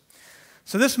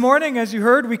So this morning, as you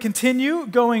heard, we continue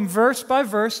going verse by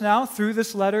verse now through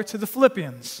this letter to the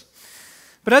Philippians.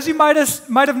 But as you might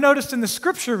have noticed in the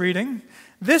scripture reading,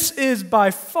 this is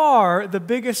by far the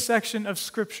biggest section of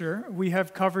scripture we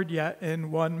have covered yet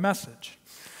in one message.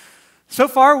 So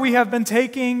far, we have been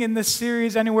taking in this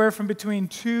series anywhere from between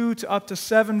 2 to up to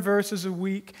 7 verses a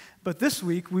week, but this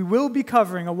week we will be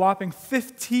covering a whopping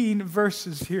 15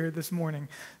 verses here this morning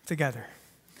together.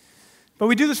 But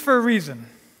we do this for a reason.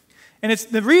 And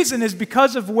the reason is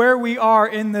because of where we are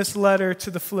in this letter to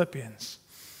the Philippians.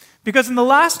 Because in the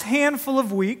last handful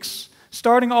of weeks,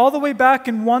 starting all the way back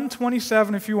in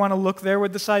 127, if you want to look there,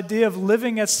 with this idea of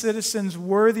living as citizens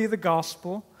worthy of the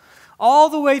gospel, all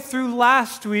the way through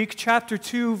last week, chapter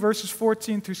 2, verses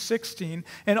 14 through 16,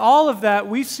 and all of that,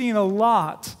 we've seen a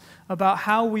lot about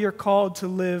how we are called to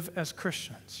live as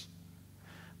Christians.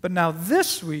 But now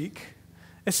this week,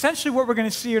 essentially what we're going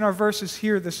to see in our verses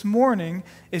here this morning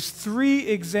is 3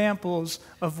 examples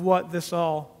of what this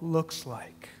all looks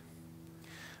like.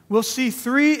 We'll see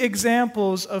 3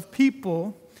 examples of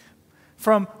people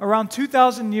from around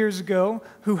 2,000 years ago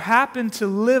who happened to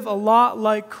live a lot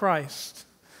like Christ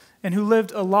and who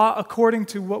lived a lot according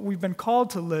to what we've been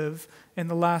called to live in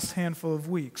the last handful of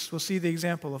weeks. We'll see the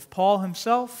example of Paul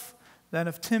himself, then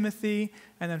of Timothy,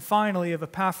 and then finally of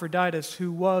Epaphroditus,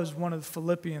 who was one of the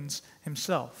Philippians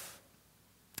himself.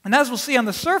 And as we'll see on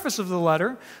the surface of the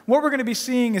letter, what we're going to be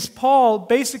seeing is Paul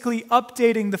basically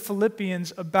updating the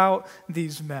Philippians about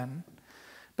these men.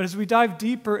 But as we dive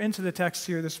deeper into the text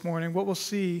here this morning, what we'll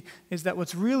see is that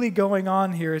what's really going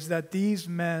on here is that these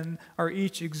men are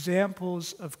each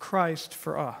examples of Christ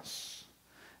for us.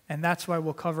 And that's why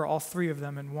we'll cover all 3 of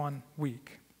them in one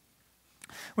week.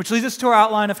 Which leads us to our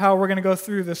outline of how we're going to go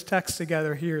through this text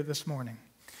together here this morning.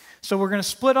 So we're going to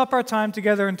split up our time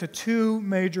together into 2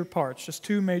 major parts, just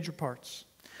 2 major parts.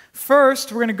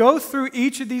 First, we're going to go through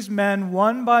each of these men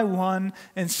one by one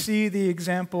and see the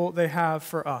example they have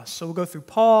for us. So we'll go through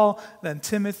Paul, then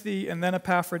Timothy, and then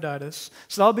Epaphroditus.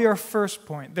 So that'll be our first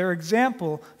point, their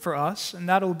example for us, and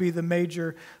that'll be the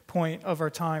major point of our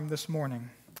time this morning.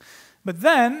 But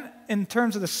then, in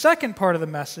terms of the second part of the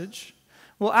message,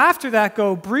 we'll after that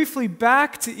go briefly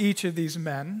back to each of these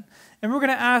men, and we're going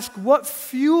to ask what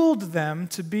fueled them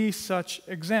to be such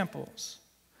examples.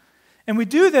 And we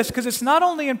do this because it's not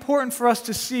only important for us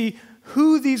to see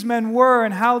who these men were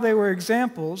and how they were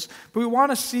examples, but we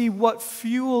want to see what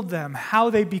fueled them, how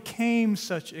they became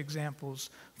such examples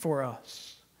for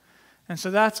us. And so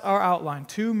that's our outline,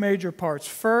 2 major parts.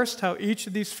 First, how each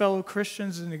of these fellow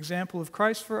Christians is an example of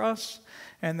Christ for us,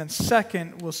 and then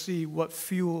second, we'll see what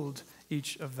fueled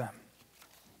each of them.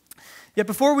 Yet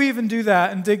before we even do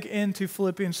that and dig into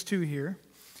Philippians 2 here,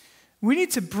 we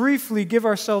need to briefly give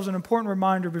ourselves an important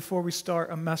reminder before we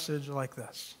start a message like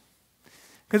this.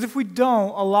 Because if we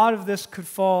don't, a lot of this could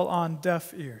fall on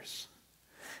deaf ears.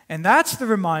 And that's the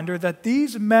reminder that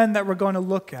these men that we're going to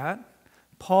look at,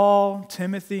 Paul,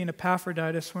 Timothy, and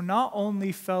Epaphroditus, were not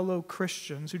only fellow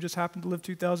Christians who just happened to live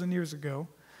 2,000 years ago,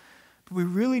 but we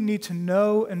really need to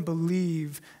know and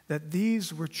believe that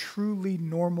these were truly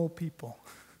normal people,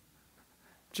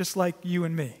 just like you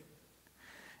and me.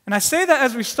 And I say that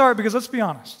as we start because let's be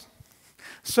honest.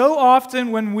 So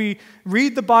often when we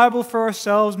read the Bible for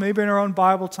ourselves, maybe in our own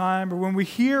Bible time, or when we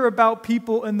hear about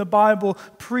people in the Bible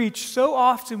preach, so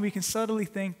often we can subtly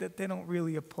think that they don't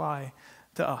really apply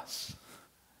to us.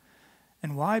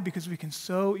 And why? Because we can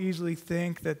so easily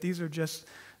think that these are just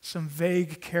some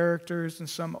vague characters in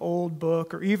some old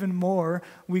book, or even more,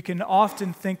 we can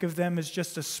often think of them as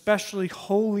just especially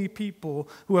holy people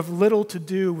who have little to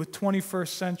do with 21st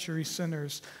century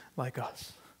sinners like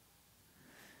us.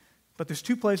 But there's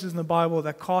 2 places in the Bible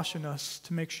that caution us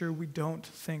to make sure we don't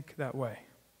think that way.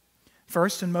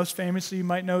 First, and most famously, you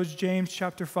might know, is James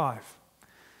chapter 5,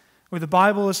 where the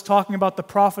Bible is talking about the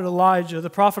prophet Elijah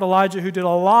who did a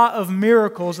lot of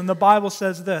miracles, and the Bible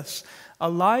says this: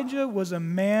 Elijah was a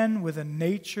man with a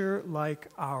nature like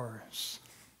ours.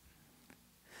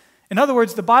 In other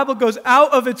words, the Bible goes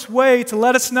out of its way to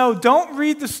let us know, don't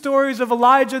read the stories of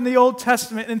Elijah in the Old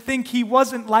Testament and think he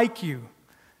wasn't like you.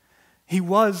 He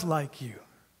was like you.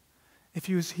 If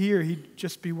he was here, he'd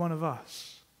just be one of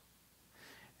us.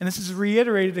 And this is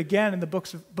reiterated again in the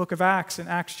book of Acts, in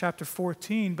Acts chapter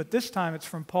 14, but this time it's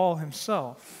from Paul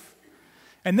himself.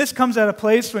 And this comes at a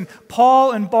place when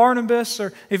Paul and Barnabas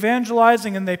are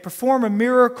evangelizing and they perform a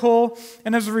miracle,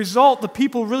 and as a result, the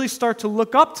people really start to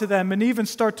look up to them and even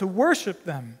start to worship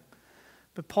them.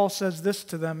 But Paul says this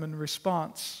to them in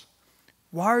response: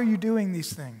 "Why are you doing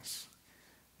these things?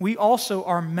 We also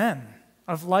are men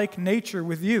of like nature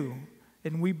with you,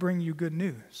 and we bring you good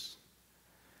news."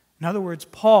 In other words,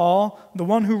 Paul, the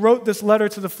one who wrote this letter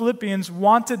to the Philippians,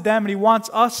 wanted them and he wants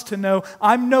us to know,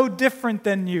 I'm no different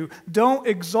than you. Don't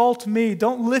exalt me.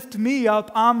 Don't lift me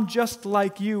up. I'm just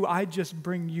like you. I just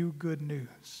bring you good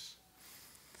news.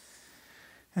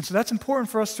 And so that's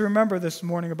important for us to remember this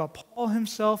morning about Paul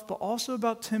himself, but also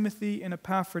about Timothy and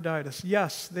Epaphroditus.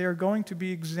 Yes, they are going to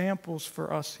be examples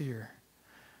for us here.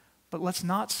 But let's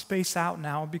not space out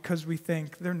now because we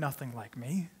think they're nothing like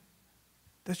me.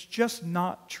 That's just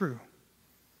not true.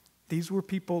 These were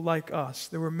people like us.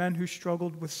 There were men who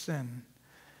struggled with sin,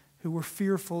 who were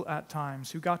fearful at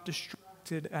times, who got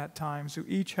distracted at times, who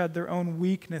each had their own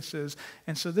weaknesses.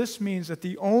 And so this means that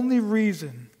the only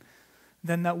reason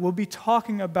then that we'll be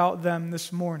talking about them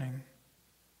this morning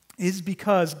is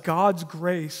because God's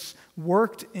grace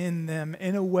worked in them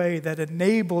in a way that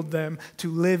enabled them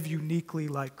to live uniquely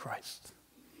like Christ.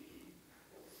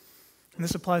 And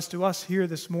this applies to us here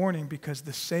this morning because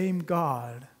the same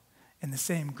God and the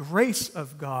same grace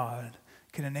of God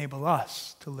can enable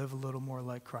us to live a little more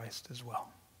like Christ as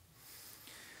well.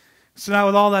 So now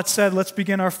with all that said, let's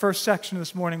begin our first section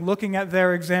this morning, looking at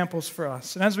their examples for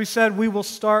us. And as we said, we will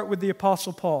start with the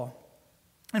Apostle Paul.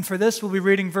 And for this, we'll be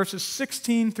reading verses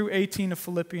 16 through 18 of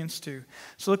Philippians 2.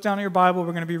 So look down at your Bible.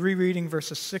 We're going to be rereading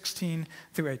verses 16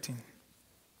 through 18.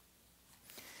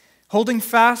 Holding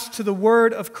fast to the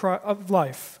word of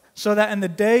life, so that in the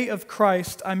day of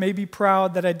Christ I may be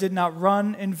proud that I did not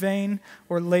run in vain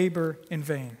or labor in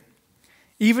vain.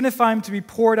 Even if I am to be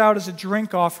poured out as a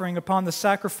drink offering upon the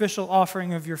sacrificial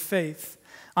offering of your faith,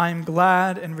 I am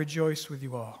glad and rejoice with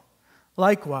you all.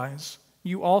 Likewise,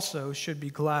 you also should be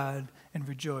glad and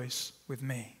rejoice with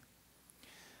me.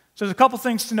 So there's a couple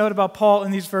things to note about Paul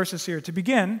in these verses here. To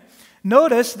begin,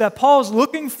 notice that Paul is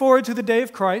looking forward to the day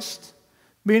of Christ,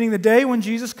 meaning the day when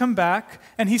Jesus comes back,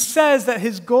 and he says that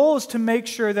his goal is to make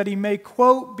sure that he may,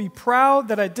 quote, be proud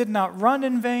that I did not run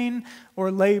in vain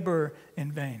or labor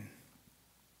in vain.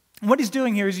 And what he's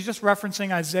doing here is he's just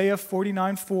referencing Isaiah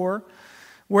 49:4,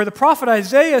 where the prophet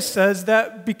Isaiah says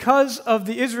that because of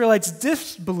the Israelites'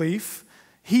 disbelief,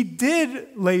 he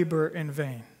did labor in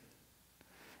vain.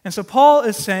 And so Paul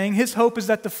is saying his hope is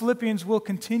that the Philippians will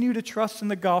continue to trust in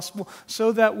the gospel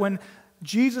so that when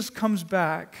Jesus comes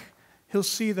back, he'll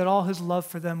see that all his love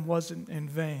for them wasn't in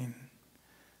vain.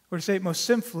 Or to say it most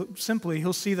simply,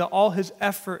 he'll see that all his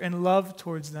effort and love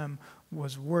towards them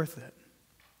was worth it.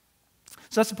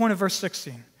 So that's the point of verse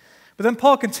 16. But then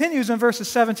Paul continues in verses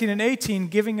 17 and 18,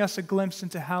 giving us a glimpse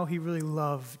into how he really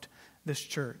loved this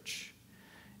church.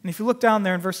 And if you look down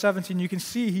there in verse 17, you can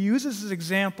see he uses this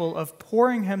example of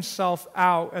pouring himself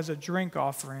out as a drink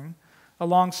offering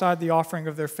alongside the offering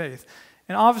of their faith.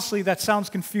 And obviously that sounds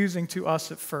confusing to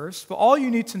us at first, but all you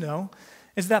need to know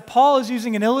is that Paul is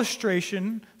using an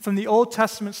illustration from the Old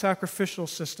Testament sacrificial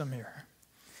system here.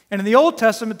 And in the Old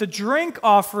Testament, the drink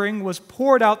offering was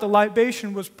poured out, the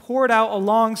libation was poured out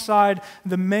alongside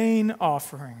the main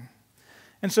offering.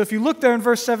 And so if you look there in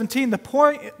verse 17, the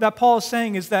point that Paul is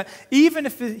saying is that even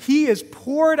if he is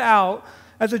poured out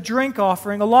as a drink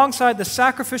offering alongside the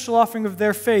sacrificial offering of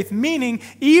their faith, meaning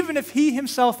even if he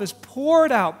himself is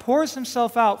pours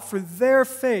himself out for their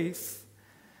faith,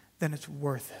 then it's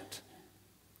worth it.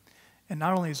 And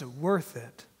not only is it worth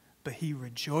it, but he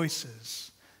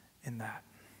rejoices in that.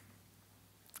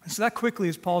 And so that quickly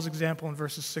is Paul's example in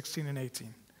verses 16 and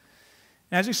 18.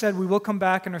 And as we said, we will come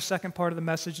back in our second part of the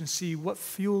message and see what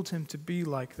fueled him to be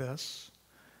like this.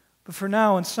 But for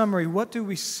now, in summary, what do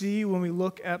we see when we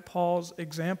look at Paul's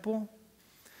example?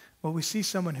 Well, we see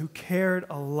someone who cared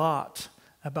a lot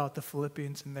about the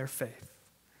Philippians and their faith.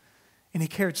 And he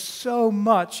cared so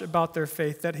much about their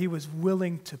faith that he was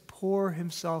willing to pour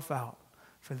himself out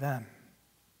for them.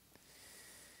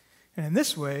 And in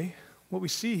this way, what we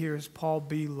see here is Paul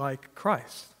be like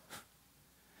Christ.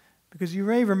 Because you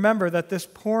may remember that this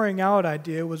pouring out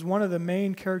idea was one of the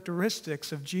main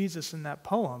characteristics of Jesus in that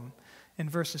poem in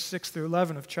verses 6 through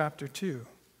 11 of chapter 2.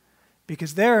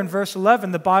 Because there in verse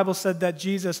 11, the Bible said that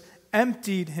Jesus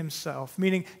emptied himself,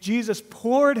 meaning Jesus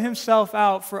poured himself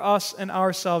out for us and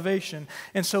our salvation.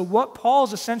 And so what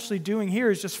Paul's essentially doing here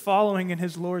is just following in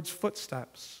his Lord's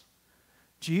footsteps.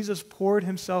 Jesus poured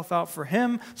himself out for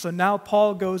him, so now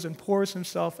Paul goes and pours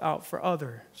himself out for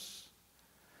others.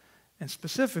 And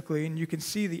specifically, and you can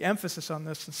see the emphasis on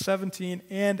this in 17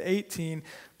 and 18,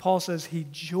 Paul says he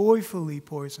joyfully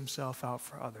pours himself out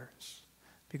for others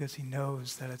because he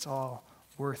knows that it's all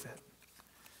worth it.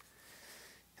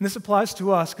 And this applies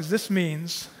to us because this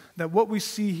means that what we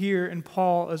see here in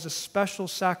Paul is a special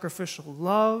sacrificial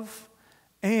love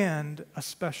and a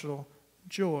special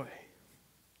joy.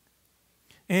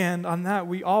 And on that,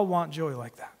 we all want joy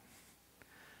like that.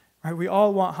 Right? We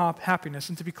all want happiness.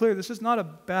 And to be clear, this is not a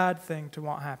bad thing to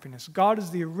want happiness. God is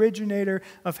the originator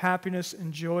of happiness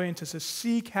and joy, and to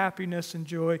seek happiness and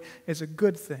joy is a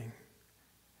good thing.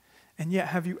 And yet,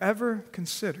 have you ever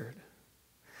considered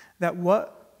that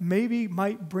what maybe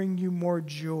might bring you more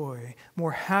joy,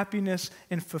 more happiness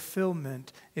and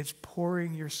fulfillment is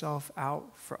pouring yourself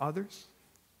out for others?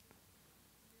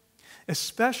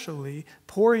 Especially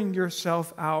pouring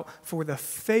yourself out for the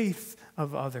faith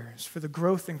of others, for the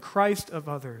growth in Christ of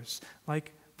others,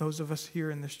 like those of us here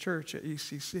in this church at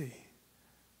ECC.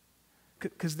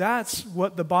 Because that's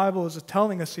what the Bible is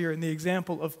telling us here in the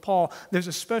example of Paul. There's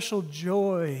a special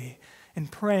joy in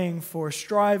praying for,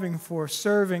 striving for,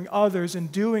 serving others,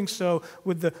 and doing so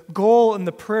with the goal and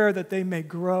the prayer that they may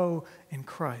grow in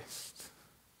Christ.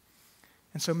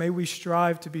 And so may we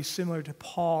strive to be similar to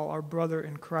Paul, our brother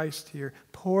in Christ here,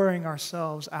 pouring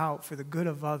ourselves out for the good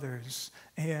of others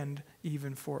and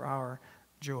even for our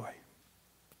joy.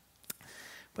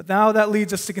 But now that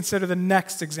leads us to consider the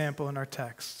next example in our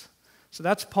text. So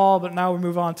that's Paul, but now we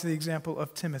move on to the example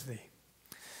of Timothy.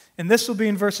 And this will be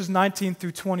in verses 19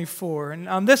 through 24. And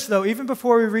on this, though, even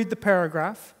before we read the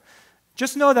paragraph,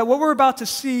 just know that what we're about to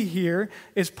see here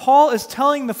is Paul is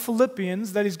telling the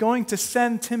Philippians that he's going to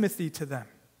send Timothy to them.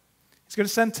 He's going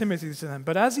to send Timothy to them.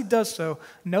 But as he does so,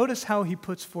 notice how he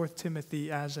puts forth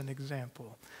Timothy as an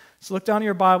example. So look down in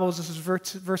your Bibles. This is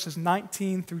verses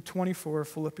 19 through 24 of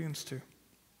Philippians 2.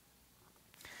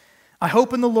 I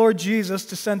hope in the Lord Jesus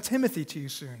to send Timothy to you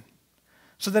soon,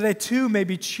 so that I too may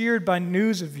be cheered by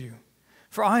news of you.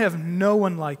 For I have no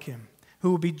one like him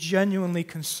who will be genuinely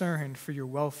concerned for your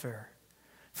welfare.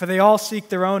 For they all seek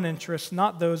their own interests,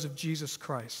 not those of Jesus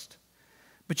Christ.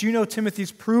 But you know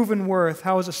Timothy's proven worth,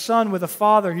 how as a son with a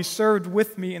father he served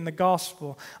with me in the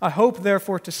gospel. I hope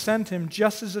therefore to send him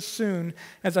just as soon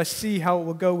as I see how it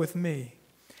will go with me.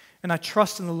 And I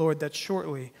trust in the Lord that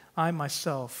shortly I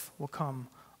myself will come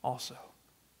also.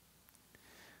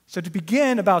 So to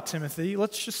begin about Timothy,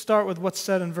 let's just start with what's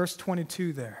said in verse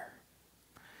 22 there.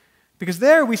 Because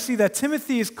there we see that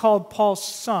Timothy is called Paul's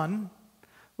son,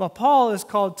 while Paul is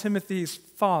called Timothy's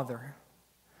father.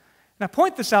 And I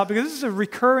point this out because this is a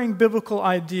recurring biblical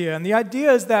idea. And the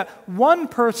idea is that one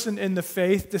person in the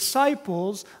faith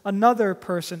disciples another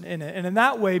person in it, and in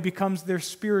that way becomes their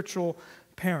spiritual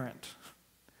parent.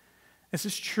 This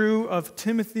is true of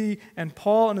Timothy and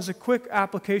Paul, and as a quick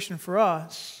application for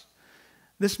us,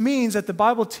 this means that the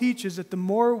Bible teaches that the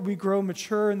more we grow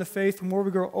mature in the faith, the more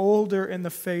we grow older in the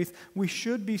faith, we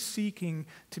should be seeking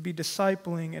to be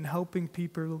discipling and helping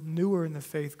people newer in the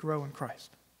faith grow in Christ.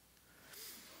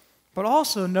 But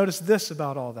also notice this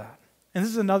about all that. And this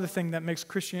is another thing that makes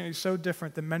Christianity so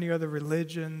different than many other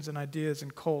religions and ideas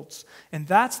and cults. And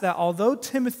that's that although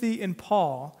Timothy and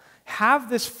Paul have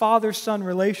this father-son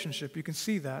relationship, you can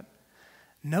see that,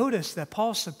 notice that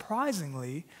Paul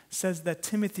surprisingly says that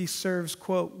Timothy serves,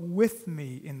 quote, with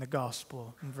me in the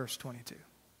gospel in verse 22.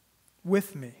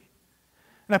 With me.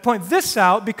 And I point this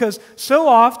out because so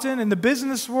often in the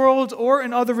business world or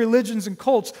in other religions and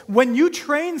cults, when you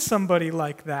train somebody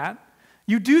like that,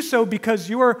 you do so because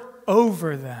you are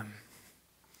over them.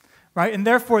 Right? And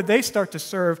therefore they start to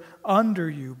serve under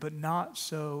you, but not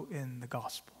so in the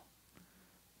gospel.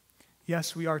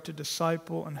 Yes, we are to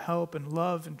disciple and help and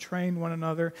love and train one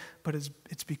another, but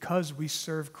it's because we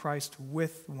serve Christ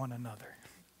with one another,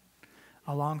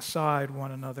 alongside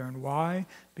one another. And why?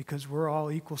 Because we're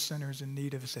all equal sinners in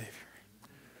need of a Savior.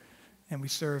 And we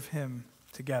serve Him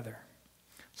together.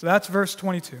 So that's verse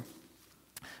 22.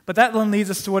 But that then leads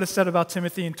us to what is said about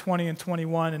Timothy in 20 and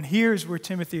 21. And here's where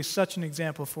Timothy is such an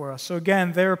example for us. So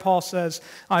again, there Paul says,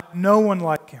 I have no one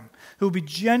like him who will be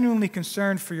genuinely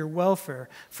concerned for your welfare,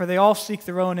 for they all seek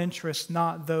their own interests,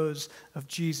 not those of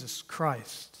Jesus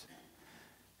Christ.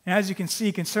 And as you can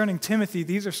see, concerning Timothy,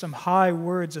 these are some high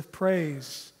words of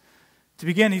praise. To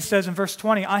begin, he says in verse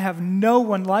 20, I have no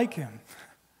one like him.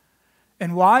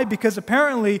 And why? Because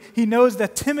apparently he knows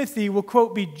that Timothy will,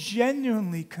 quote, be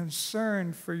genuinely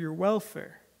concerned for your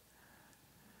welfare.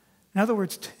 In other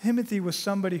words, Timothy was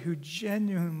somebody who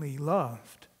genuinely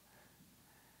loved.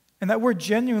 And that word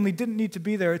genuinely didn't need to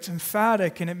be there. It's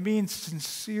emphatic and it means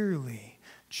sincerely,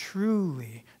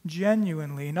 truly,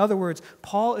 genuinely. In other words,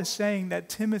 Paul is saying that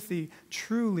Timothy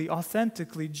truly,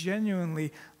 authentically,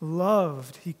 genuinely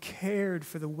loved. He cared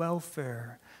for the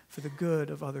welfare, for the good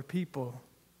of other people.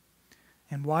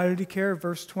 And why did he care?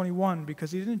 Verse 21,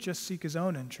 because he didn't just seek his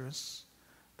own interests,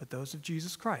 but those of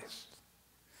Jesus Christ.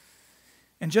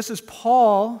 And just as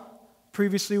Paul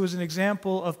previously was an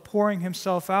example of pouring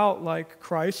himself out like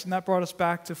Christ, and that brought us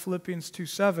back to Philippians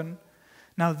 2:7,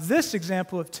 Now, this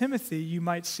example of Timothy, you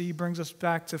might see, brings us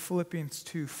back to Philippians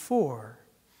 2:4.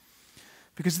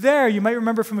 Because there, you might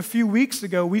remember from a few weeks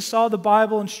ago, we saw the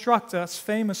Bible instruct us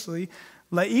famously,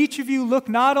 let each of you look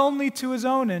not only to his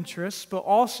own interests, but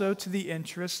also to the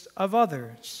interests of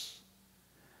others.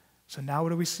 So now what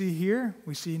do we see here?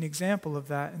 We see an example of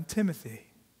that in Timothy.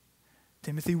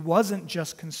 Timothy wasn't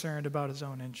just concerned about his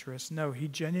own interests. No, he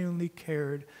genuinely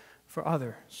cared for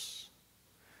others.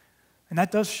 And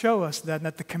that does show us then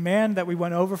that the command that we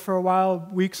went over for a while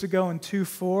weeks ago in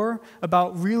 2:4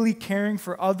 about really caring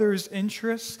for others'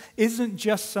 interests isn't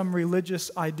just some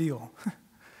religious ideal.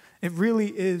 It really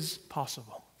is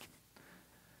possible.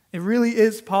 It really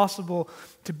is possible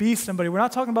to be somebody. We're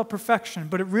not talking about perfection,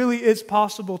 but it really is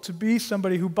possible to be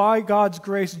somebody who by God's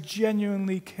grace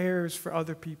genuinely cares for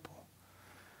other people.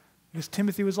 Because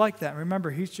Timothy was like that. Remember,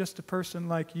 he's just a person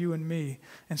like you and me.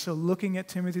 And so looking at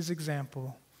Timothy's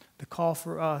example, the call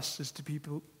for us is to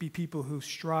be people who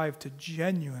strive to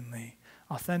genuinely,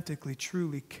 authentically,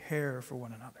 truly care for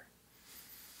one another.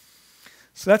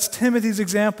 So that's Timothy's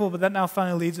example, but that now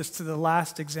finally leads us to the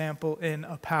last example in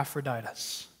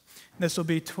Epaphroditus. This will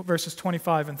be verses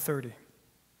 25 and 30.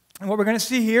 And what we're going to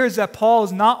see here is that Paul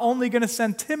is not only going to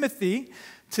send Timothy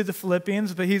to the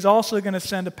Philippians, but he's also going to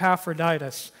send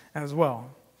Epaphroditus as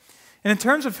well. And in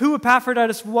terms of who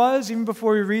Epaphroditus was, even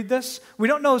before we read this, we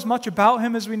don't know as much about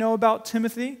him as we know about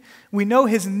Timothy. We know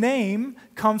his name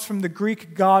comes from the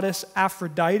Greek goddess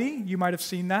Aphrodite. You might have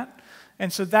seen that.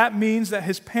 And so that means that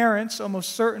his parents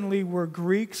almost certainly were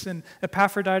Greeks, and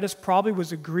Epaphroditus probably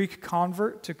was a Greek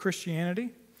convert to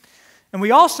Christianity. And we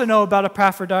also know about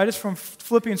Epaphroditus from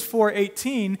Philippians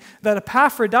 4:18 that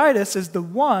Epaphroditus is the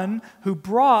one who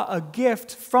brought a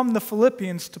gift from the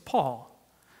Philippians to Paul.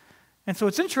 And so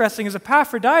what's interesting is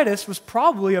Epaphroditus was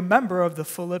probably a member of the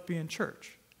Philippian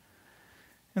church.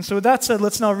 And so with that said,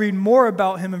 let's now read more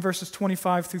about him in verses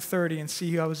 25 through 30 and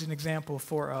see how he's an example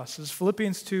for us. This is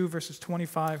Philippians 2, verses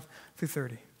 25 through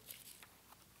 30.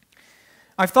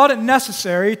 I've thought it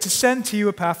necessary to send to you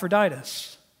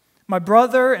Epaphroditus, my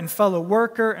brother and fellow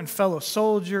worker and fellow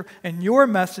soldier, and your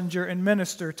messenger and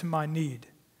minister to my need.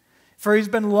 For he's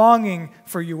been longing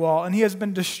for you all, and he has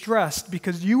been distressed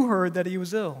because you heard that he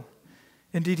was ill.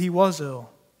 Indeed, he was ill,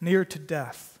 near to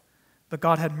death, but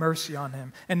God had mercy on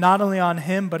him, and not only on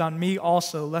him, but on me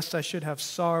also, lest I should have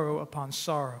sorrow upon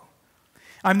sorrow.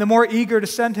 I'm the more eager to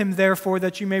send him, therefore,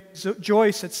 that you may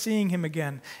rejoice at seeing him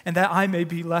again, and that I may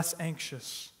be less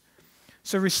anxious.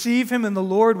 So receive him in the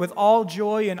Lord with all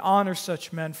joy and honor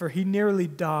such men, for he nearly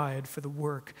died for the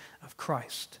work of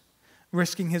Christ,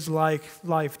 risking his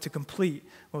life to complete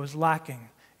what was lacking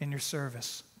in your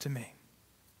service to me.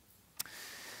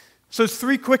 So it's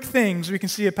three quick things we can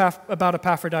see about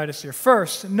Epaphroditus here.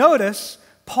 First, notice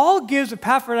Paul gives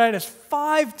Epaphroditus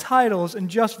 5 titles in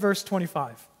just verse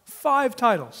 25. 5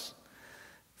 titles.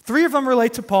 3 of them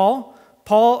relate to Paul.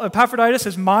 Epaphroditus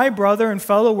is my brother and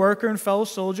fellow worker and fellow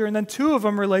soldier, and then 2 of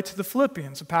them relate to the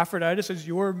Philippians. Epaphroditus is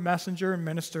your messenger and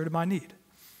minister to my need.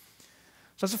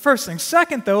 So that's the first thing.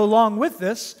 Second, though, along with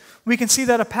this, we can see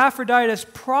that Epaphroditus,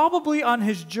 probably on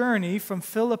his journey from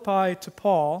Philippi to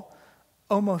Paul,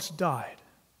 almost died.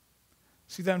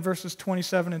 See that in verses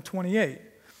 27 and 28.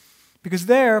 Because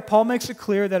there, Paul makes it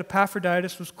clear that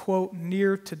Epaphroditus was, quote,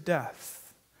 near to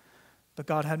death. But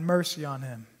God had mercy on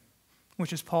him,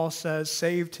 which, as Paul says,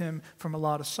 saved him from a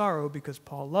lot of sorrow because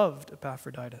Paul loved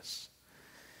Epaphroditus.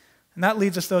 And that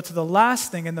leads us, though, to the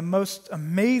last thing and the most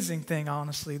amazing thing,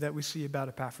 honestly, that we see about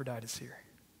Epaphroditus here.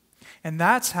 And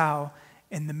that's how,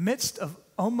 in the midst of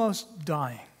almost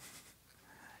dying,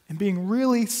 and being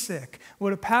really sick,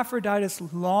 what Epaphroditus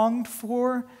longed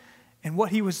for and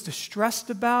what he was distressed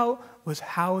about was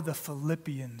how the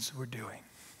Philippians were doing.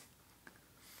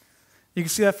 You can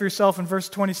see that for yourself in verse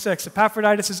 26.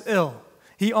 Epaphroditus is ill.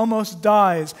 He almost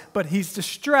dies, but he's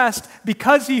distressed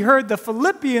because he heard the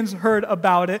Philippians heard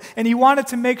about it, and he wanted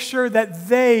to make sure that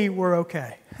they were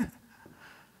okay. Isn't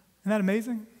that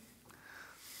amazing?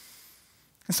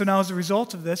 And so now as a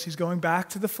result of this, he's going back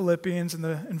to the Philippians, and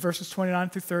in verses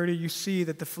 29 through 30, you see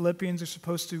that the Philippians are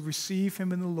supposed to receive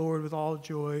him in the Lord with all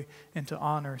joy and to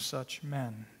honor such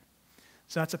men.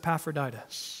 So that's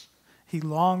Epaphroditus. He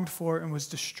longed for and was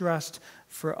distressed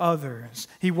for others.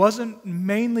 He wasn't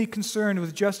mainly concerned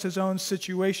with just his own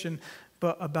situation,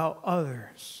 but about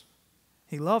others.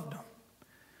 He loved them.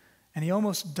 And he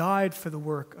almost died for the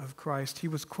work of Christ. He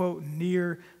was, quote,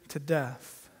 near to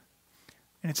death.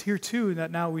 And it's here, too, that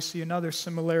now we see another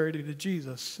similarity to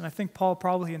Jesus. And I think Paul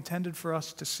probably intended for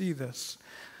us to see this.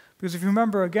 Because if you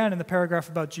remember, again, in the paragraph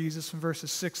about Jesus in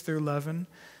verses 6 through 11,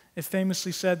 it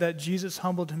famously said that Jesus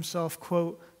humbled himself,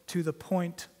 quote, to the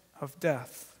point of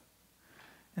death.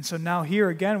 And so now here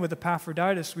again with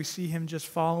Epaphroditus, we see him just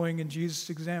following in Jesus'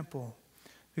 example.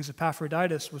 Because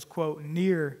Epaphroditus was, quote,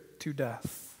 near to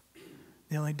death.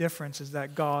 The only difference is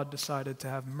that God decided to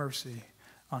have mercy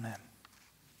on him.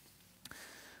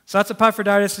 So that's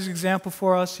Epaphroditus' example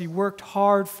for us. He worked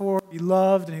hard for, he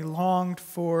loved, and he longed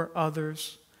for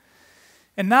others.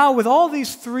 And now with all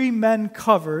these three men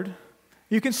covered,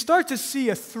 you can start to see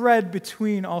a thread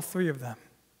between all three of them.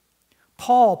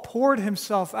 Paul poured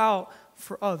himself out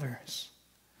for others.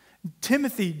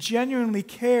 Timothy genuinely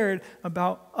cared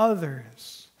about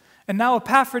others. And now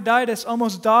Epaphroditus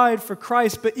almost died for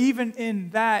Christ, but even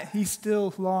in that, he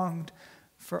still longed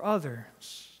for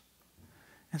others.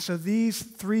 And so these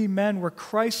three men were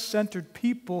Christ-centered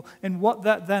people, and what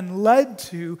that then led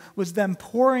to was them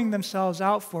pouring themselves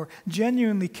out for,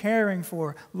 genuinely caring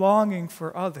for, longing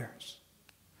for others.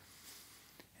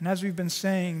 And as we've been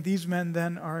saying, these men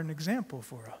then are an example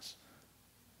for us.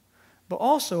 But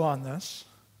also on this,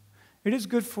 it is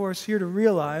good for us here to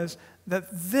realize that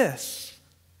this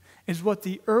is what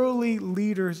the early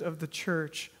leaders of the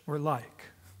church were like.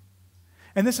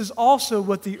 And this is also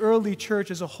what the early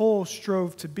church as a whole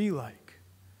strove to be like.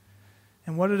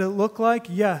 And what did it look like?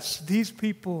 Yes, these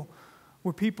people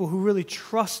were people who really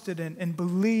trusted in and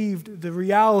believed the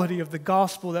reality of the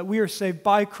gospel, that we are saved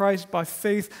by Christ, by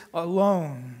faith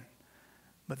alone.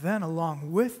 But then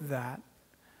along with that,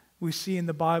 we see in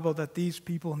the Bible that these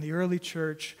people in the early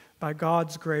church, by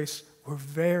God's grace, were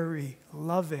very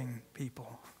loving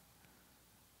people.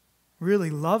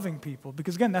 Really loving people.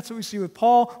 Because again, that's what we see with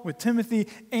Paul, with Timothy,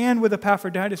 and with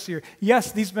Epaphroditus here.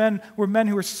 Yes, these men were men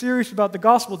who were serious about the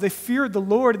gospel. They feared the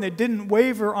Lord and they didn't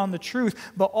waver on the truth.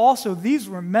 But also, these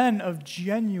were men of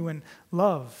genuine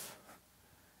love.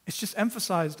 It's just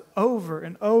emphasized over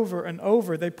and over and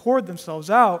over. They poured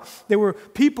themselves out. They were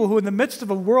people who, in the midst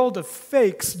of a world of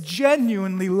fakes,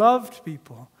 genuinely loved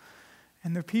people.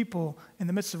 And their people, in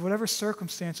the midst of whatever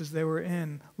circumstances they were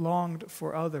in, longed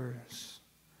for others.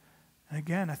 And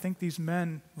again, I think these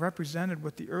men represented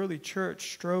what the early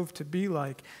church strove to be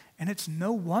like. And it's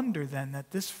no wonder then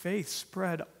that this faith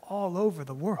spread all over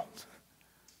the world.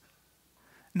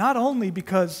 Not only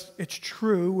because it's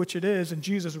true, which it is, and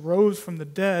Jesus rose from the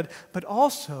dead, but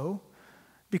also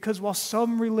because while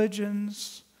some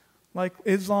religions, like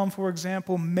Islam, for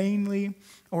example, mainly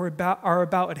are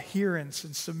about adherence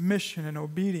and submission and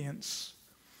obedience,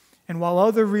 and while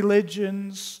other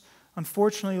religions,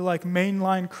 unfortunately, like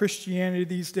mainline Christianity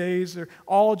these days, are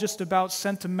all just about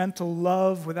sentimental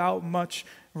love without much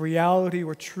reality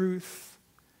or truth.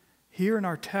 Here in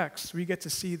our text, we get to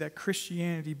see that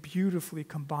Christianity beautifully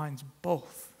combines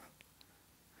both.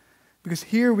 Because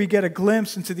here we get a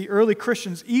glimpse into the early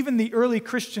Christians, even the early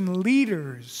Christian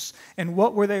leaders. And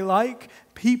what were they like?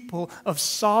 People of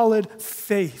solid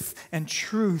faith and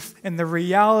truth and the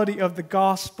reality of the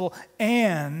gospel,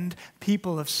 and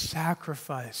people of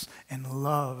sacrifice and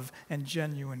love and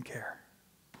genuine care.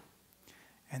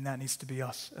 And that needs to be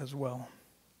us as well.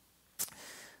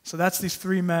 So that's these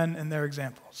three men and their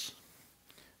examples.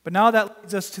 But now that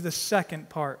leads us to the second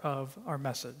part of our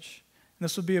message. And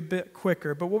this will be a bit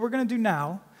quicker. But what we're going to do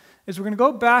now is we're going to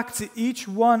go back to each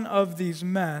one of these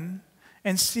men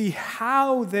and see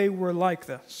how they were like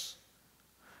this.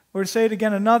 Or to say it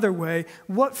again another way,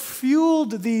 what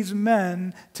fueled these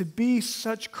men to be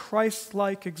such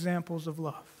Christ-like examples of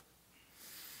love?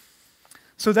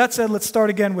 So that said, let's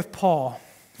start again with Paul.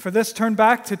 For this, turn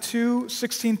back to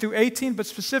 2:16 through 18, but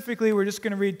specifically we're just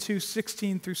going to read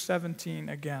 2:16 through 17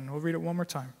 again. We'll read it one more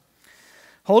time.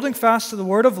 Holding fast to the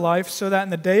word of life, so that in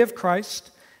the day of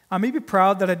Christ I may be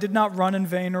proud that I did not run in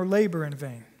vain or labor in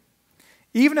vain.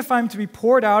 Even if I am to be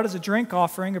poured out as a drink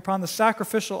offering upon the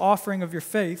sacrificial offering of your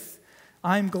faith,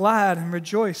 I am glad and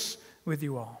rejoice with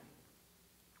you all.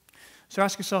 So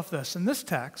ask yourself this, in this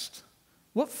text,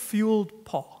 what fueled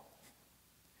Paul?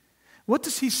 What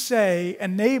does he say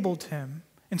enabled him,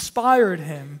 inspired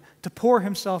him to pour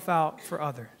himself out for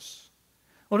others?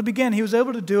 Well, to begin, he was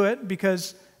able to do it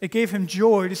because it gave him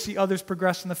joy to see others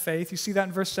progress in the faith. You see that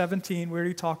in verse 17, where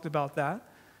he talked about that.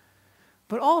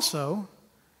 But also,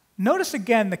 notice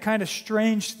again the kind of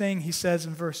strange thing he says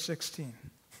in verse 16.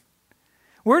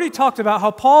 Where he talked about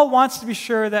how Paul wants to be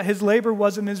sure that his labor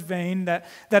wasn't in vain, that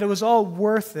it was all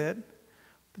worth it.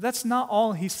 But that's not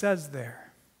all he says there.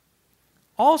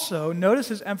 Also, notice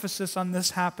his emphasis on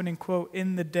this happening, quote,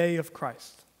 in the day of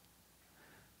Christ,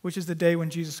 which is the day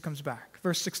when Jesus comes back.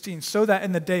 Verse 16, so that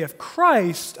in the day of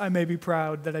Christ I may be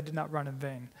proud that I did not run in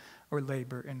vain or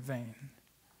labor in vain.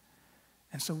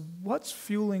 And so what's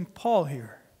fueling Paul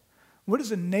here? What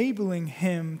is enabling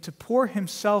him to pour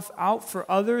himself out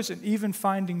for others and even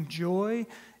finding joy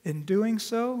in doing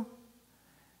so?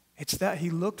 It's that he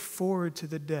looked forward to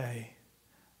the day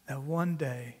that one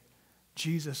day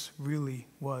Jesus really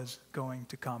was going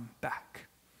to come back.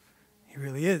 He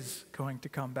really is going to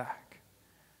come back.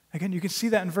 Again, you can see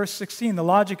that in verse 16. The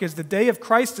logic is the day of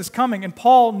Christ is coming, and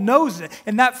Paul knows it,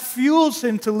 and that fuels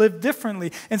him to live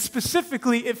differently. And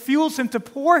specifically, it fuels him to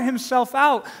pour himself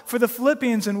out for the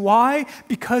Philippians. And why?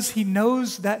 Because he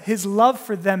knows that his love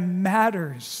for them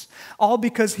matters. All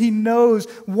because he knows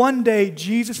one day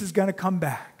Jesus is going to come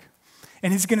back.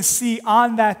 And he's going to see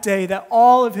on that day that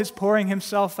all of his pouring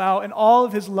himself out and all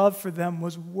of his love for them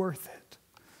was worth it.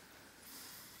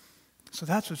 So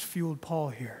that's what's fueled Paul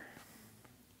here.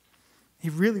 He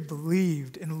really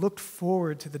believed and looked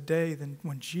forward to the day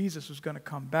when Jesus was going to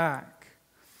come back.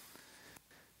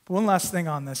 But one last thing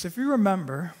on this. If you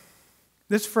remember,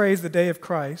 this phrase, the day of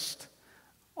Christ,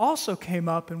 also came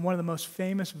up in one of the most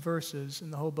famous verses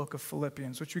in the whole book of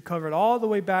Philippians, which we covered all the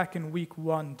way back in week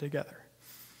 1 together.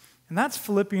 And that's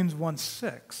Philippians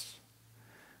 1:6,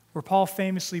 where Paul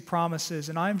famously promises,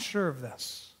 and I am sure of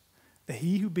this, that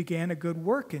he who began a good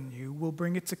work in you will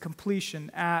bring it to completion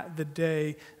at the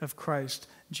day of Christ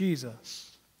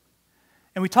Jesus.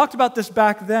 And we talked about this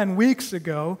back then, weeks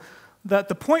ago, that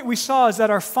the point we saw is that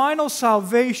our final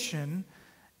salvation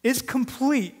is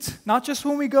complete, not just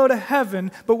when we go to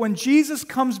heaven, but when Jesus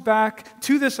comes back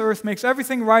to this earth, makes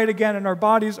everything right again, and our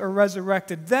bodies are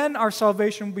resurrected. Then our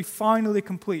salvation will be finally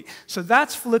complete. So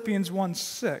that's Philippians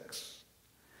 1:6.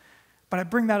 But I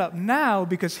bring that up now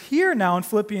because here now in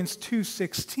Philippians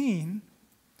 2:16,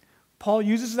 Paul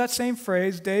uses that same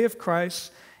phrase, day of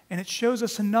Christ, and it shows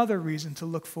us another reason to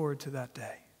look forward to that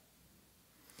day.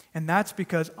 And that's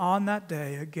because on that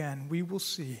day, again, we will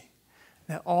see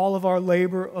that all of our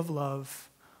labor of love,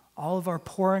 all of our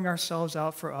pouring ourselves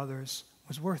out for others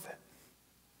was worth it.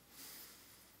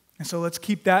 And so let's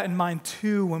keep that in mind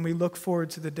too when we look forward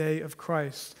to the day of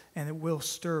Christ, and it will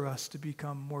stir us to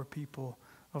become more people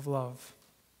of love.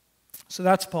 So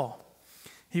that's Paul.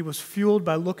 He was fueled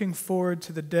by looking forward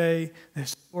to the day, the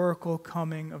historical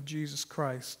coming of Jesus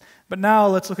Christ. But now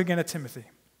let's look again at Timothy.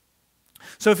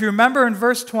 So if you remember in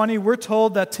verse 20, we're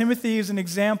told that Timothy is an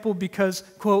example because,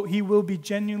 quote, he will be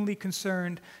genuinely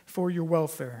concerned for your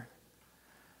welfare.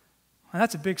 And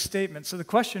that's a big statement. So the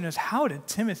question is, how did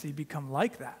Timothy become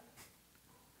like that?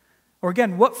 Or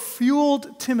again, what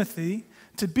fueled Timothy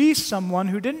to be someone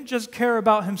who didn't just care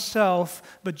about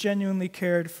himself, but genuinely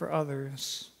cared for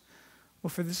others? Well,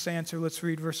 for this answer, let's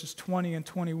read verses 20 and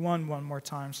 21 one more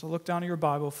time. So look down at your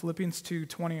Bible, Philippians 2,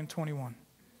 20 and 21.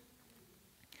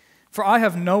 For I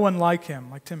have no one like him,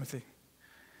 like Timothy,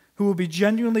 who will be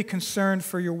genuinely concerned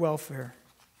for your welfare.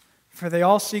 For they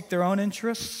all seek their own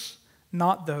interests,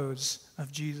 not those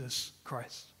of Jesus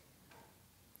Christ.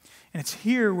 And it's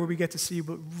here where we get to see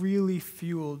what really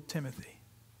fueled Timothy.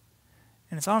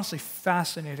 And it's honestly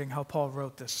fascinating how Paul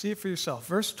wrote this. See it for yourself.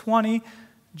 Verse 20,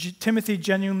 Timothy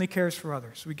genuinely cares for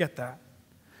others. We get that.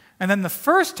 And then the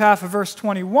first half of verse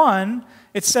 21,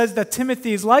 it says that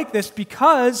Timothy is like this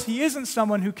because he isn't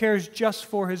someone who cares just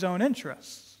for his own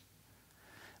interests.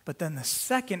 But then the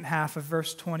second half of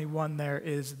verse 21 there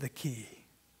is the key.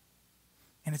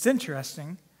 And it's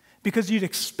interesting because you'd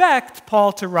expect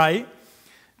Paul to write,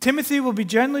 Timothy will be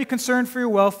genuinely concerned for your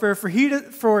welfare,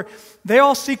 for they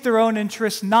all seek their own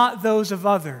interests, not those of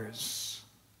others.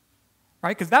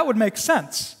 Right? Because that would make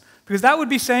sense. Because that would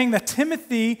be saying that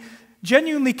Timothy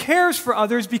genuinely cares for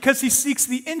others because he seeks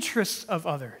the interests of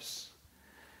others.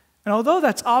 And although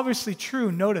that's obviously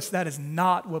true, notice that is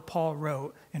not what Paul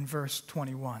wrote in verse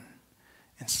 21.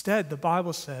 Instead, the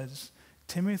Bible says,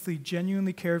 Timothy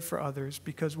genuinely cared for others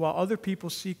because while other people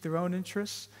seek their own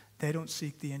interests, they don't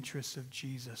seek the interests of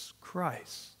Jesus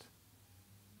Christ.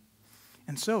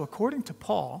 And so, according to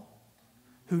Paul,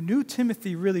 who knew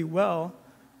Timothy really well,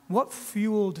 what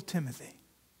fueled Timothy?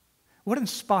 What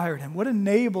inspired him? What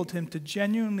enabled him to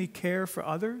genuinely care for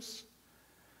others?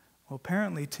 Well,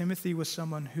 apparently, Timothy was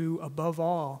someone who, above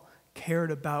all,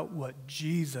 cared about what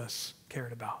Jesus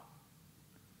cared about.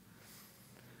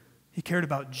 He cared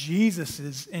about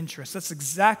Jesus' interests. That's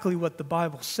exactly what the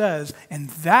Bible says, and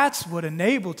that's what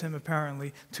enabled him,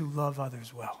 apparently, to love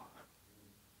others well.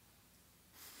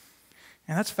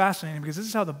 And that's fascinating because this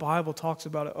is how the Bible talks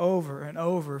about it over and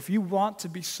over. If you want to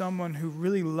be someone who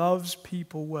really loves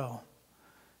people well,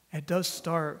 it does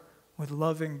start with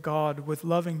loving God, with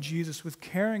loving Jesus, with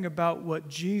caring about what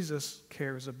Jesus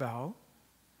cares about.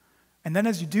 And then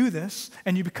as you do this,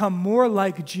 and you become more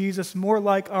like Jesus, more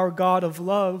like our God of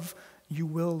love, you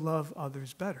will love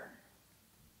others better.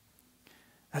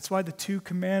 That's why the two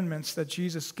commandments that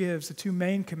Jesus gives, the two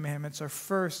main commandments, are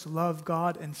first, love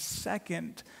God, and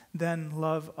second, then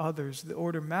love others. The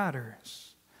order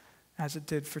matters, as it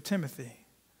did for Timothy.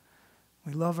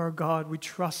 We love our God, we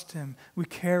trust Him, we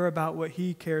care about what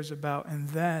He cares about, and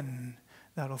then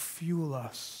that'll fuel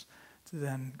us to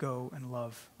then go and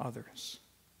love others.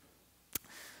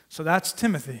 So that's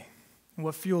Timothy and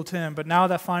what fueled him. But now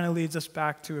that finally leads us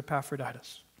back to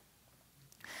Epaphroditus.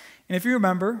 And if you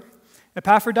remember,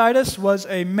 Epaphroditus was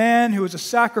a man who was a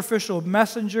sacrificial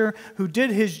messenger who did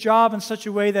his job in such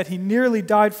a way that he nearly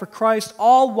died for Christ,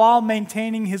 all while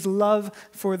maintaining his love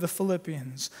for the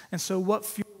Philippians. And so what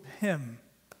fueled him?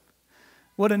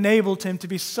 What enabled him to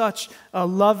be such a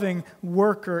loving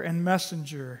worker and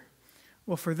messenger?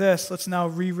 Well, for this, let's now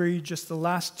reread just the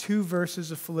last two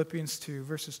verses of Philippians 2,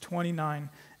 verses 29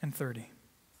 and 30.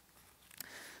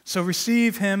 So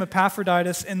receive him,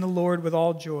 Epaphroditus, in the Lord with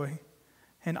all joy,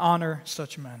 and honor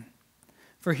such men.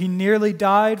 For he nearly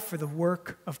died for the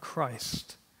work of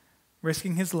Christ,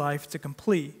 risking his life to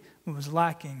complete what was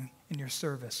lacking in your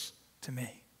service to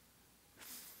me.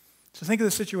 So think of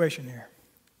the situation here.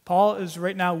 Paul is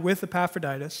right now with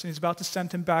Epaphroditus, and he's about to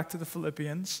send him back to the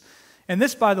Philippians. And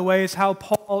this, by the way, is how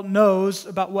Paul knows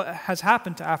about what has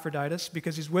happened to Epaphroditus,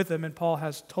 because he's with him and Paul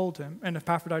has told him, and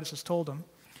Epaphroditus has told him.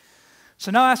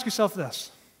 So now ask yourself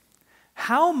this.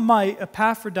 How might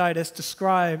Epaphroditus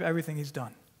describe everything he's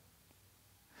done?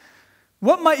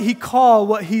 What might he call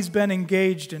what he's been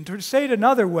engaged in? To say it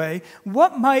another way,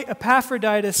 what might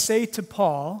Epaphroditus say to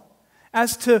Paul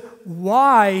as to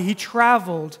why he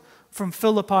traveled from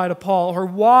Philippi to Paul, or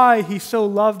why he so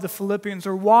loved the Philippians,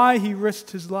 or why he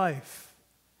risked his life?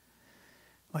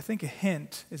 Well, I think a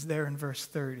hint is there in verse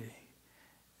 30.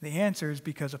 The answer is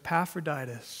because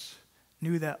Epaphroditus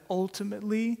knew that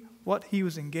ultimately what he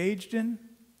was engaged in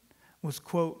was,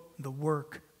 quote, the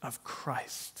work of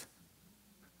Christ.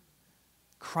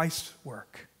 Christ's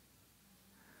work.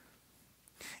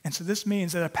 And so this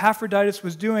means that Epaphroditus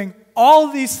was doing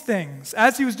all these things.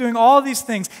 As he was doing all these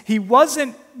things, he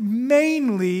wasn't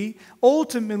mainly,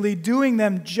 ultimately doing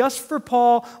them just for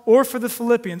Paul or for the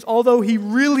Philippians, although he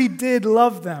really did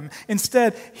love them.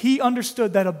 Instead, he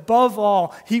understood that above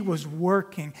all, he was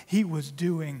working, he was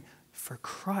doing for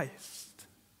Christ.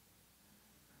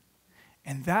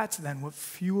 And that's then what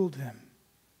fueled him.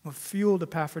 What fueled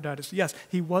Epaphroditus. Yes,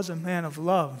 he was a man of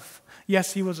love.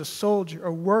 Yes, he was a soldier,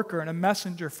 a worker, and a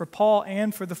messenger for Paul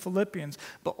and for the Philippians.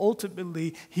 But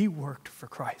ultimately, he worked for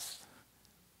Christ.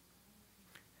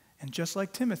 And just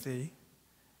like Timothy,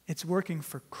 it's working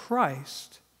for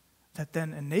Christ that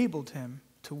then enabled him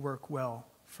to work well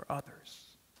for others.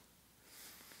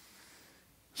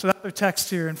 So that's our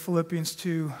text here in Philippians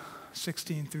 2,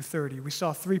 16 through 30. We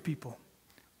saw three people.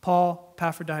 Paul,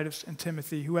 Epaphroditus, and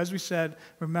Timothy, who, as we said,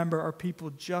 remember, are people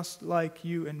just like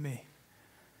you and me.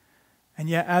 And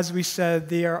yet, as we said,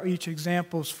 they are each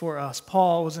examples for us.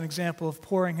 Paul was an example of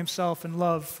pouring himself in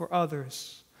love for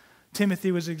others.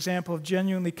 Timothy was an example of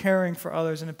genuinely caring for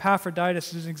others. And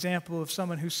Epaphroditus is an example of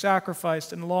someone who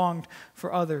sacrificed and longed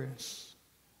for others.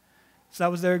 So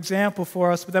that was their example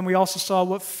for us, but then we also saw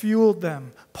what fueled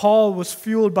them. Paul was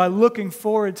fueled by looking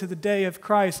forward to the day of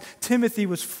Christ. Timothy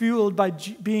was fueled by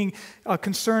being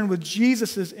concerned with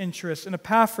Jesus' interests, and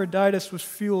Epaphroditus was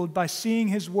fueled by seeing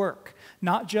his work,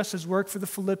 not just his work for the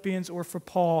Philippians or for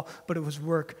Paul, but it was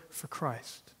work for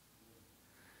Christ.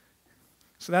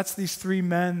 So that's these three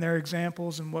men, their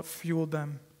examples, and what fueled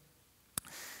them.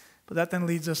 But that then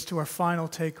leads us to our final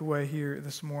takeaway here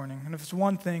this morning. And if it's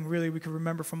one thing really we could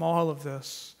remember from all of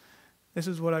this, this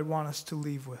is what I want us to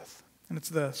leave with. And it's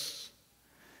this.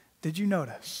 Did you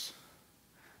notice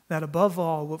that above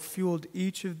all, what fueled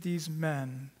each of these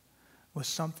men was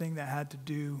something that had to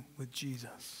do with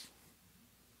Jesus?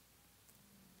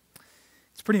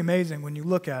 It's pretty amazing when you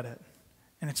look at it.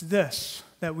 And it's this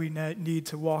that we need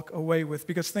to walk away with,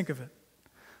 because think of it.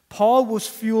 Paul was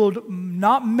fueled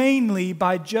not mainly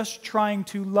by just trying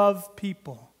to love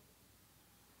people.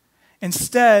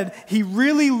 Instead, he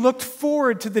really looked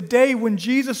forward to the day when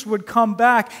Jesus would come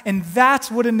back, and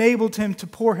that's what enabled him to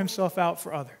pour himself out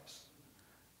for others.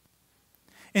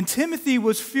 And Timothy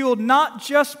was fueled not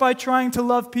just by trying to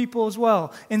love people as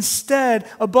well. Instead,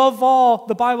 above all,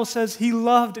 the Bible says he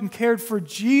loved and cared for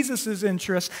Jesus'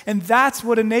 interests, and that's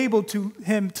what enabled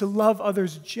him to love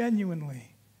others genuinely.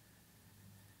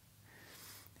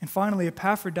 And finally,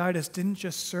 Epaphroditus didn't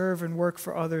just serve and work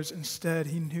for others. Instead,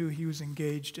 he knew he was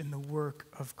engaged in the work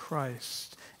of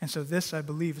Christ. And so this, I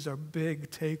believe, is our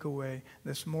big takeaway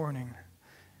this morning.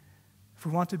 if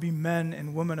we want to be men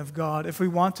and women of God, if we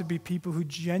want to be people who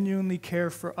genuinely care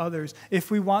for others,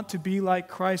 if we want to be like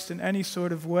Christ in any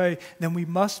sort of way, then we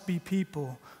must be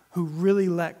people who really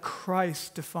let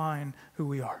Christ define who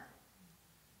we are.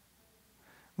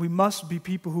 We must be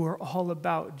people who are all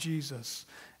about Jesus.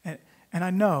 And I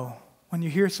know when you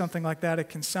hear something like that, it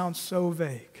can sound so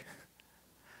vague.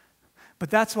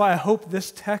 But that's why I hope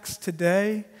this text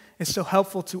today is so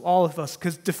helpful to all of us,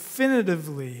 because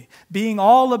definitively, being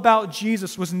all about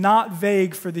Jesus was not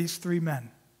vague for these three men.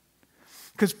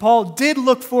 Because Paul did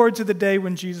look forward to the day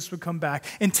when Jesus would come back.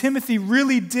 And Timothy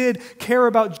really did care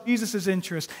about Jesus'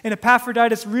 interests. And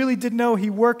Epaphroditus really did know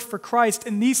he worked for Christ.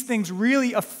 And these things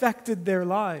really affected their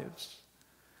lives.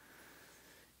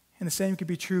 And the same could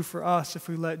be true for us if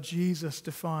we let Jesus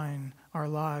define our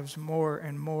lives more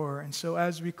and more. And so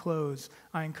as we close,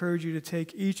 I encourage you to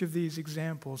take each of these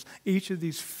examples, each of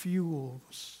these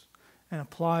fuels, and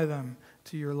apply them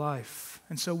to your life.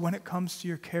 And so when it comes to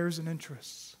your cares and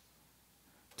interests,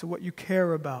 to what you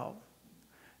care about,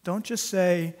 don't just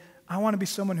say, I want to be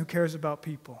someone who cares about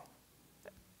people.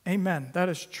 Amen, that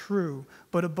is true.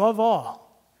 But above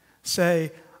all,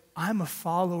 say, I'm a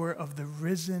follower of the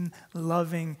risen,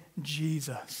 loving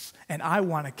Jesus, and I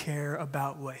want to care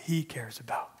about what he cares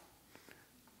about.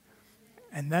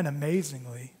 And then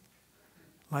amazingly,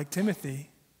 like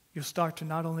Timothy, you'll start to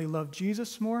not only love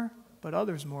Jesus more, but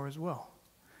others more as well.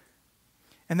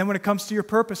 And then when it comes to your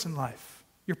purpose in life,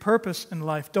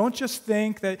 don't just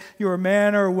think that you're a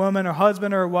man or a woman, or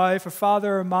husband or a wife, a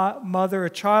father or mother, a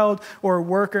child or a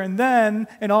worker, and then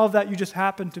in all of that you just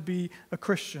happen to be a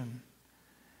Christian.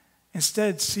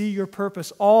 Instead, see your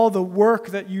purpose, all the work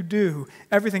that you do,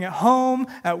 everything at home,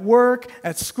 at work,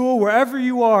 at school, wherever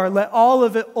you are, let all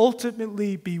of it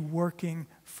ultimately be working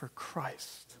for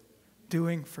Christ,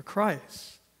 doing for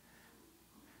Christ.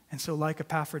 And so like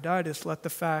Epaphroditus, let the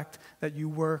fact that you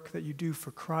work, that you do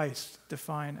for Christ,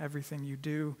 define everything you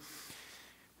do.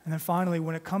 And then finally,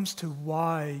 when it comes to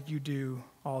why you do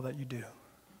all that you do,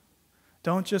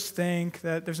 don't just think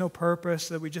that there's no purpose,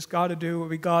 that we just got to do what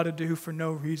we got to do for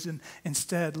no reason.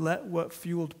 Instead, let what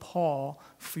fueled Paul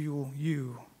fuel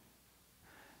you.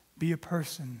 Be a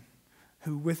person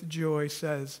who with joy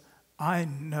says, I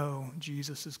know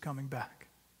Jesus is coming back.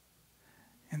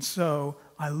 And so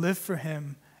I live for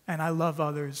him and I love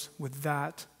others with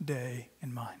that day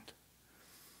in mind.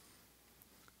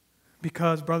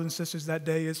 Because, brothers and sisters, that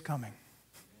day is coming.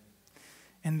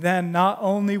 And then not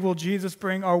only will Jesus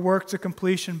bring our work to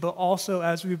completion, but also,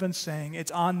 as we've been saying, it's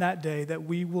on that day that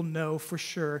we will know for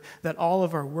sure that all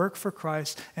of our work for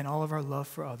Christ and all of our love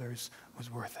for others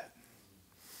was worth it.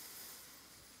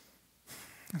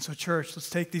 And so, church, let's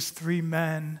take these three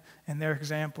men and their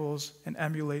examples and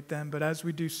emulate them. But as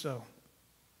we do so,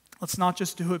 let's not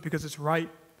just do it because it's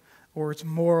right or it's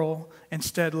moral.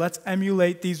 Instead, let's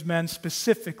emulate these men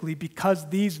specifically because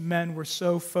these men were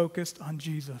so focused on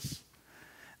Jesus.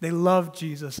 They loved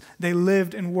Jesus. They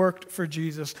lived and worked for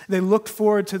Jesus. They looked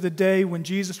forward to the day when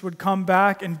Jesus would come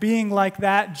back, and being like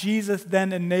that, Jesus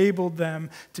then enabled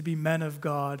them to be men of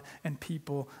God and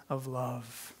people of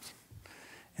love.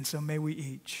 And so may we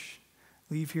each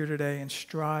leave here today and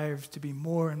strive to be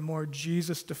more and more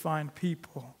Jesus-defined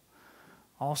people,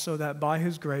 also that by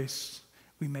his grace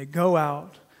we may go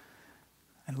out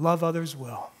and love others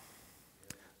well,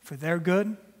 for their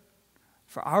good,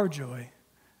 for our joy,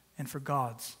 and for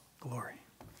God's glory.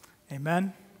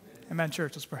 Amen? Amen,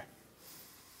 church. Let's pray.